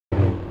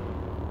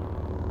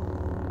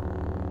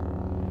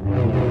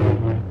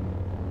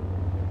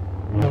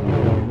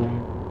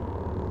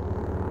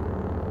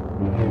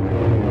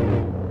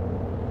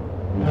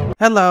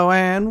Hello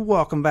and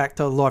welcome back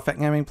to Lord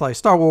Fenton Gaming Play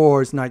Star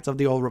Wars Knights of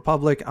the Old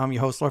Republic. I'm your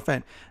host Lord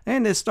Fenton, and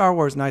in this Star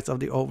Wars Knights of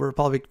the Old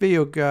Republic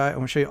video guide, I'm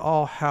going to show you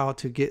all how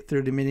to get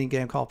through the mini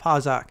game called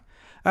Pazaak.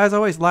 As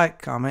always,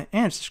 like, comment,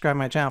 and subscribe to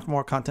my channel for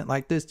more content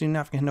like this. Do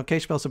not forget the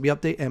notification bell so be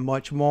updated and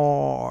much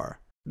more.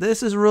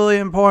 This is really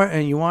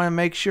important. You want to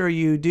make sure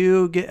you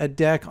do get a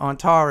deck on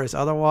Taris.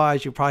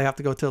 Otherwise, you probably have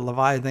to go to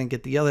Leviathan and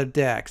get the other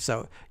deck.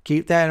 So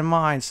keep that in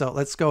mind. So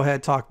let's go ahead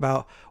and talk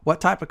about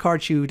what type of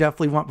cards you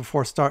definitely want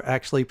before start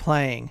actually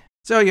playing.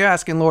 So you're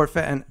asking Lord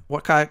Fenton,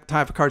 what type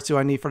of cards do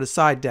I need for the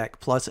side deck?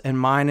 Plus and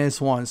minus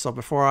one. So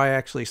before I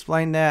actually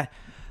explain that,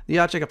 the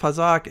object of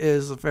Pazaak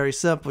is very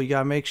simple. You got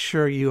to make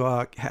sure you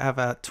have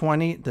a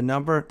 20, the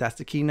number, that's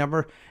the key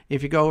number.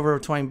 If you go over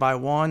 20 by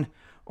 1,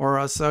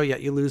 or so,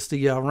 you lose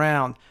the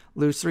round.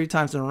 Lose 3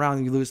 times in a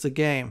round, you lose the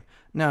game.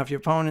 Now, if your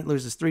opponent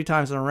loses 3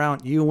 times in a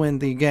round, you win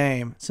the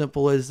game.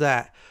 Simple as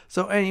that.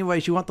 So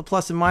anyways, you want the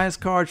plus and minus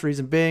cards.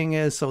 Reason being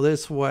is, so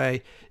this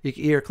way, you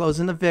can either close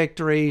in the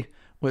victory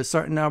with a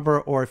certain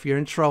number, or if you're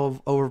in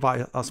trouble over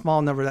by a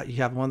small number that you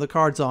have one of the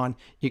cards on,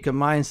 you can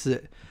minus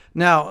it.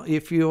 Now,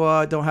 if you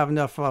don't have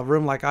enough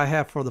room like I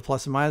have for the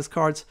plus and minus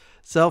cards,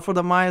 sell for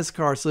the minus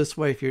cards. So this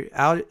way, if you're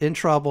out in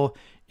trouble,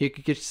 you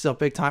can get yourself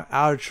big time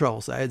out of trouble.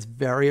 So it's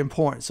very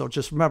important. So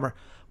just remember,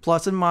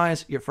 plus and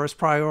minus, your first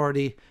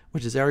priority,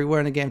 which is everywhere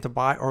in the game to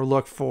buy or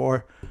look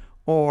for.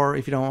 Or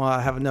if you don't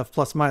have enough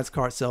plus and minus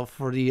cards, sell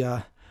for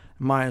the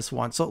minus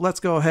one. So let's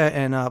go ahead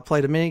and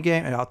play the mini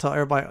game, and I'll tell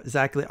everybody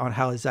exactly on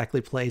how it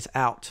exactly plays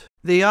out.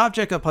 The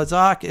object of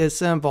Pazaak is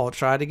simple.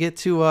 Try to get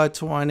to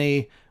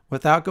 20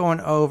 without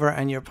going over,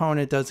 and your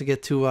opponent doesn't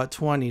get to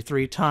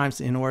 23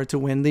 times in order to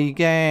win the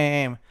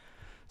game.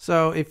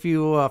 So if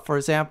you, for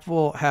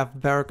example, have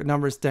better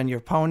numbers than your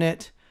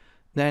opponent,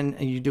 then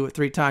you do it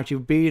 3 times, you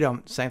beat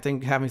them. Same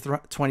thing having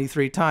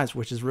 23 times,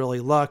 which is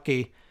really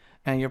lucky.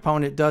 And your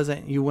opponent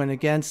doesn't, you win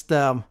against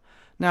them.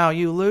 Now,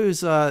 you lose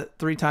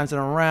 3 times in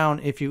a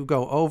round if you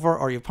go over,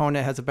 or your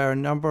opponent has a better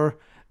number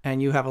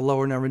and you have a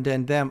lower number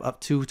than them,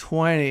 up to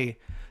 20.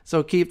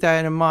 So keep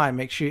that in mind.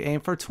 Make sure you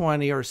aim for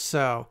 20 or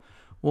so.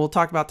 We'll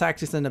talk about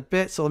tactics in a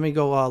bit, so let me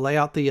go lay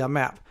out the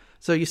map.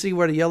 So you see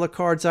where the yellow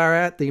cards are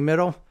at, the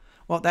middle?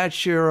 Well,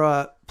 that's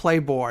your play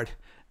board,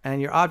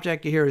 and your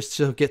object here is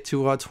to get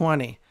to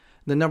 20.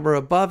 The number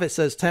above it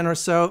says 10 or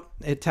so.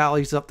 It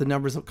tallies up the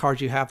numbers of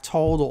cards you have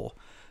total.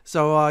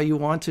 So you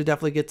want to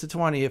definitely get to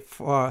 20. If,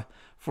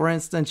 for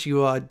instance,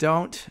 you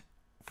don't,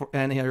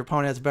 and your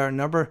opponent has a better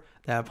number,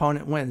 that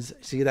opponent wins.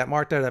 See that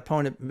mark there? That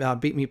opponent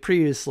beat me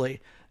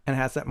previously and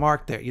has that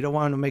mark there. You don't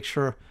want to make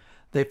sure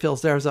they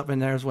fills theirs up and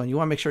theirs win. You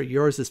want to make sure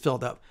yours is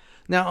filled up.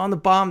 Now, on the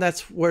bottom,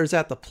 that's where it's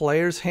at the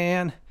player's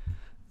hand.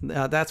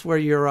 That's where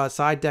your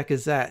side deck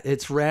is at.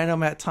 It's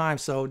random at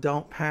times, so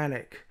don't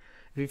panic.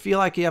 If you feel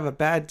like you have a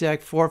bad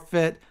deck,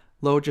 forfeit,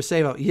 load your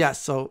save up. Yes,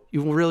 so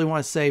you really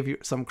want to save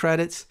some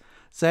credits.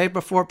 Save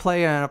before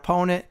playing an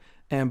opponent,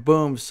 and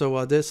boom.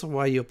 So this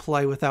way you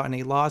play without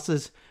any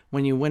losses.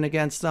 When you win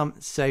against them,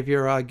 save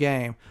your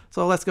game.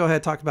 So let's go ahead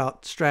and talk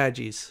about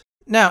strategies.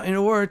 Now, in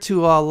order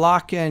to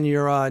lock in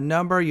your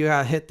number, you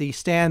gotta hit the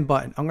stand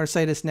button. I'm going to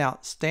say this now.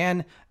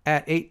 Stand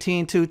at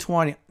 18 to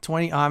 20.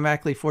 20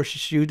 automatically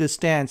forces you to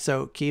stand,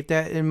 so keep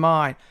that in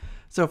mind.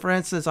 So, for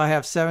instance, I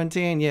have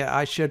 17. Yeah,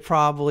 I should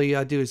probably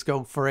do is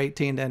go for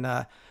 18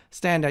 and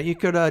stand out. You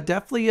could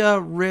definitely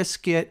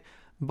risk it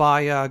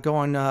by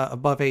going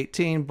above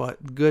 18,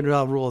 but good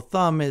rule of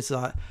thumb is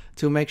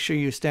to make sure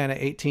you stand at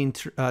 18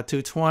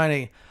 to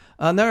 20.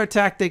 Another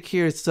tactic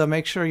here is to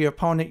make sure your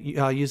opponent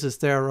uses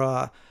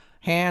their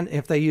hand.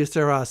 If they use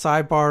their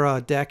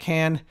sidebar deck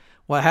hand,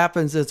 what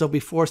happens is they'll be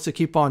forced to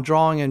keep on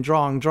drawing and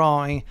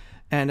drawing,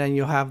 and then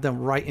you'll have them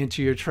right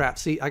into your trap.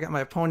 See, I got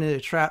my opponent in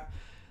a trap.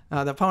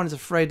 The opponent's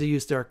afraid to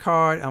use their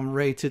card. I'm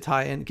ready to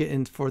tie and get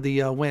in for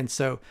the win.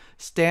 So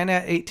stand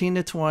at 18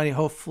 to 20.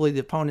 Hopefully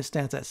the opponent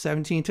stands at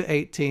 17 to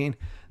 18.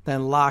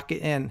 Then lock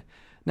it in.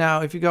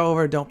 Now, if you go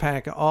over, don't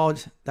panic at all.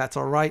 That's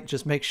all right.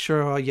 Just make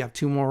sure you have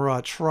 2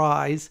 more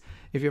tries.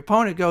 If your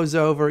opponent goes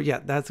over, yeah,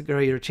 that's a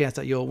greater chance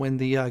that you'll win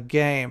the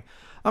game.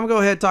 I'm going to go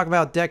ahead and talk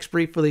about decks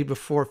briefly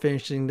before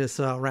finishing this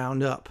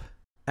round up.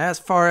 As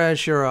far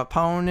as your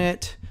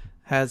opponent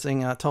has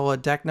a total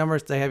of deck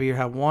numbers, they have either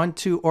have 1,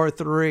 2, or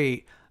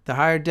 3. The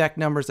higher deck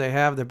numbers they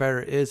have, the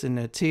better it is in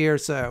the tier.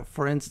 So,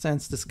 for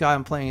instance, this guy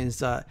I'm playing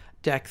is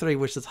deck 3,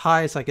 which is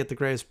highest. I get the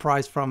greatest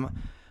prize from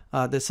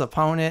this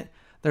opponent.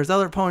 There's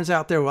other opponents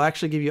out there who will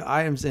actually give you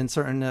items in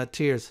certain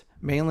tiers,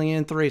 mainly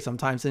in 3,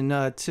 sometimes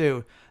in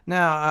 2.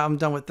 Now, I'm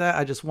done with that.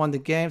 I just won the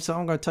game, so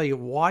I'm going to tell you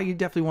why you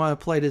definitely want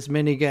to play this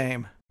mini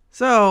game.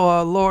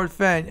 So, Lord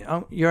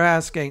Fenton, you're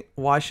asking,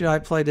 why should I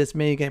play this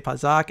mini game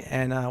Pazaak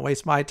and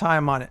waste my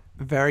time on it?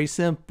 Very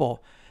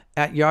simple.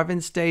 At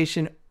Yavin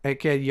Station,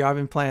 aka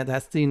Yavin Planet,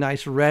 that's the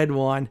nice red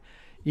one,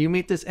 you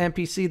meet this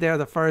NPC there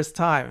the first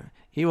time.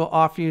 He will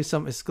offer you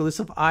some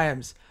exclusive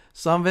items.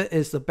 Some of it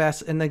is the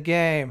best in the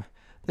game.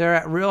 They're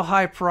at real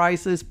high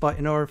prices, but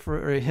in order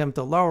for him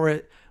to lower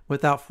it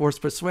without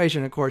forced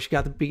persuasion, of course, you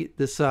got to beat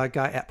this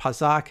guy at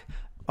Pazaak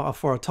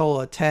for a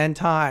total of 10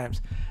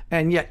 times.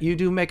 And yet you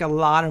do make a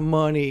lot of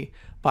money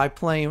by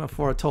playing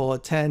for a total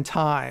of 10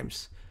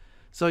 times.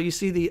 So you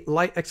see the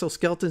light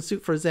exoskeleton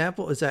suit, for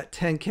example, is at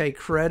 10k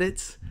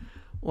credits.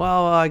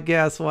 Well, I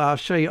guess I'll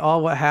show you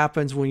all what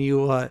happens when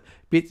you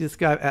beat this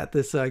guy at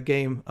this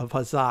game of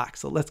Pazaak.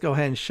 So let's go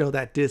ahead and show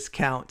that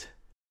discount.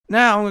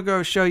 Now I'm going to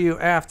go show you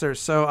after.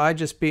 So I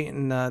just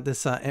beaten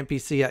this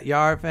NPC at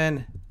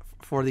Yarvin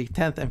for the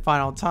 10th and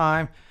final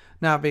time.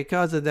 Now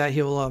because of that,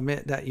 he will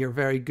admit that you're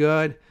very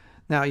good.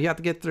 Now you have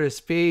to get through his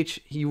speech.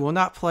 You will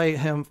not play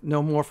him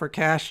no more for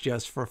cash,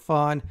 just for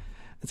fun.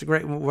 It's a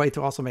great way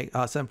to also make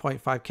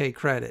 7.5k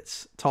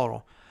credits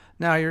total.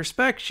 Now your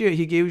spec sheet,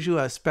 he gives you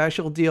a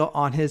special deal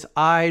on his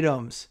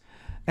items.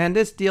 And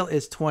this deal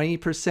is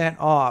 20%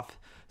 off.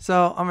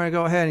 So I'm going to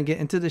go ahead and get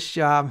into the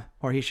shop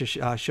where he should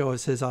show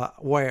us his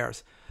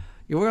wares.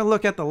 We're going to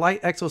look at the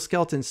light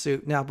exoskeleton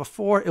suit. Now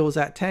before it was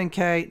at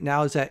 10k,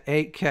 now it's at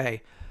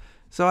 8k.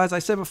 So as I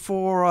said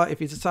before, if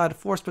you decide to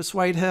force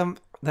persuade him,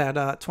 that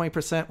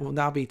 20% will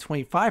now be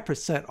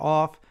 25%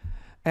 off.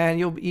 And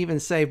you'll even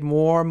save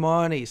more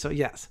money. So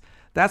yes,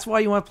 that's why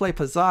you want to play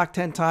Pazaak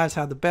 10 times,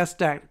 have the best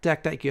deck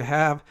that you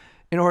have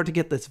in order to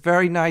get this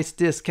very nice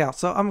discount.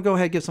 So I'm going to go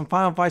ahead and give some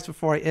final advice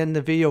before I end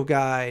the video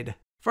guide.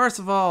 First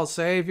of all,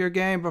 save your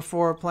game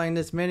before playing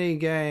this mini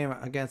game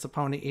against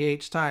opponent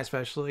each time,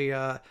 especially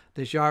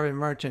this Yarvin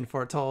merchant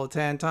for a total of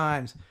 10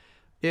 times.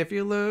 If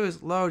you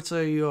lose, load so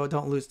you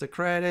don't lose the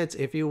credits.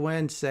 If you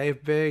win,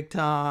 save big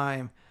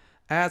time.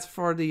 As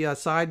for the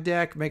side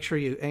deck, make sure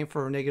you aim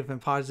for negative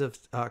and positive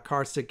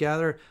cards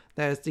together.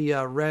 That is the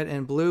red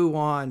and blue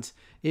ones.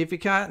 If you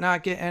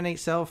cannot get any,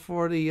 sell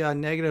for the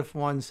negative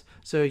ones.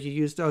 So you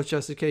use those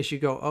just in case you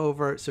go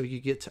over, so you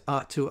get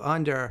to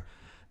under.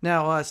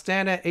 Now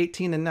stand at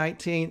 18 and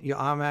 19. You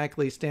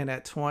automatically stand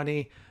at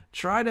 20.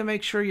 Try to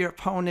make sure your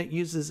opponent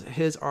uses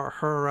his or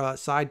her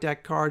side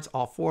deck cards,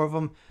 all 4 of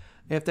them.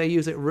 If they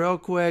use it real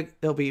quick,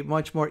 it'll be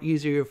much more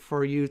easier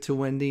for you to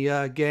win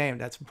the game.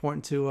 That's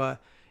important to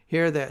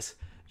hear this.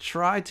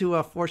 Try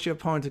to force your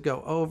opponent to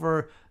go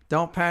over.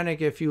 Don't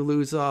panic if you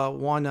lose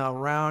one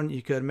round.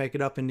 You could make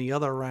it up in the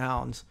other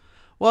rounds.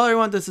 Well,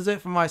 everyone, this is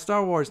it for my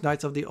Star Wars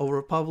Knights of the Old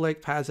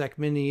Republic Pazaak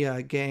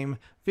mini game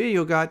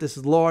video guide. This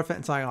is Lord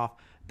Fenton signing off.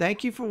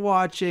 Thank you for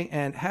watching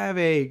and have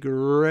a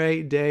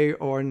great day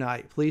or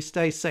night. Please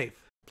stay safe.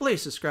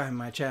 Please subscribe to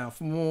my channel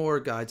for more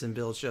guides and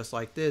builds just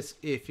like this.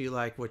 If you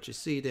like what you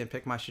see, then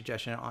pick my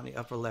suggestion on the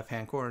upper left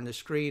hand corner of the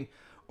screen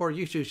or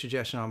YouTube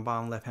suggestion on the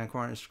bottom left hand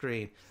corner of the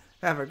screen.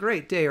 Have a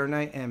great day or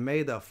night, and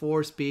may the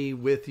force be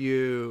with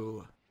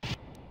you.